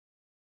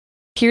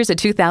Here's a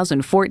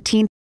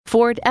 2014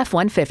 Ford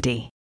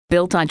F-150.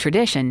 Built on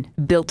tradition,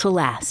 built to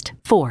last.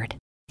 Ford.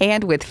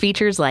 And with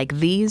features like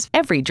these,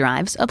 every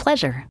drive's a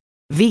pleasure.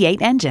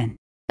 V8 engine,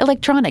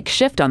 electronic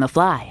shift on the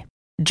fly,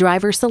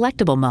 driver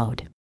selectable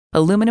mode,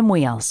 aluminum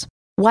wheels,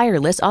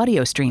 wireless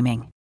audio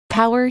streaming,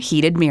 power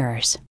heated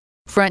mirrors,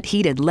 front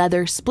heated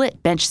leather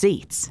split bench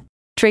seats,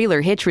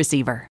 trailer hitch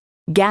receiver,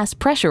 gas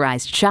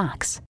pressurized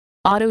shocks,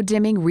 auto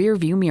dimming rear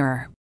view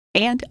mirror,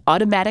 and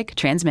automatic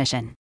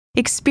transmission.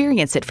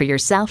 Experience it for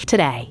yourself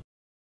today.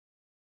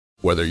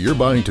 Whether you're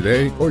buying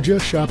today or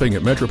just shopping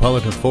at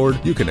Metropolitan Ford,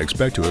 you can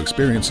expect to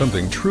experience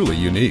something truly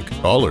unique.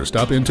 Call or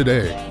stop in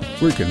today.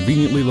 We're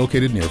conveniently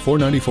located near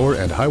 494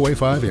 and Highway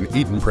 5 in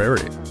Eden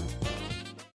Prairie.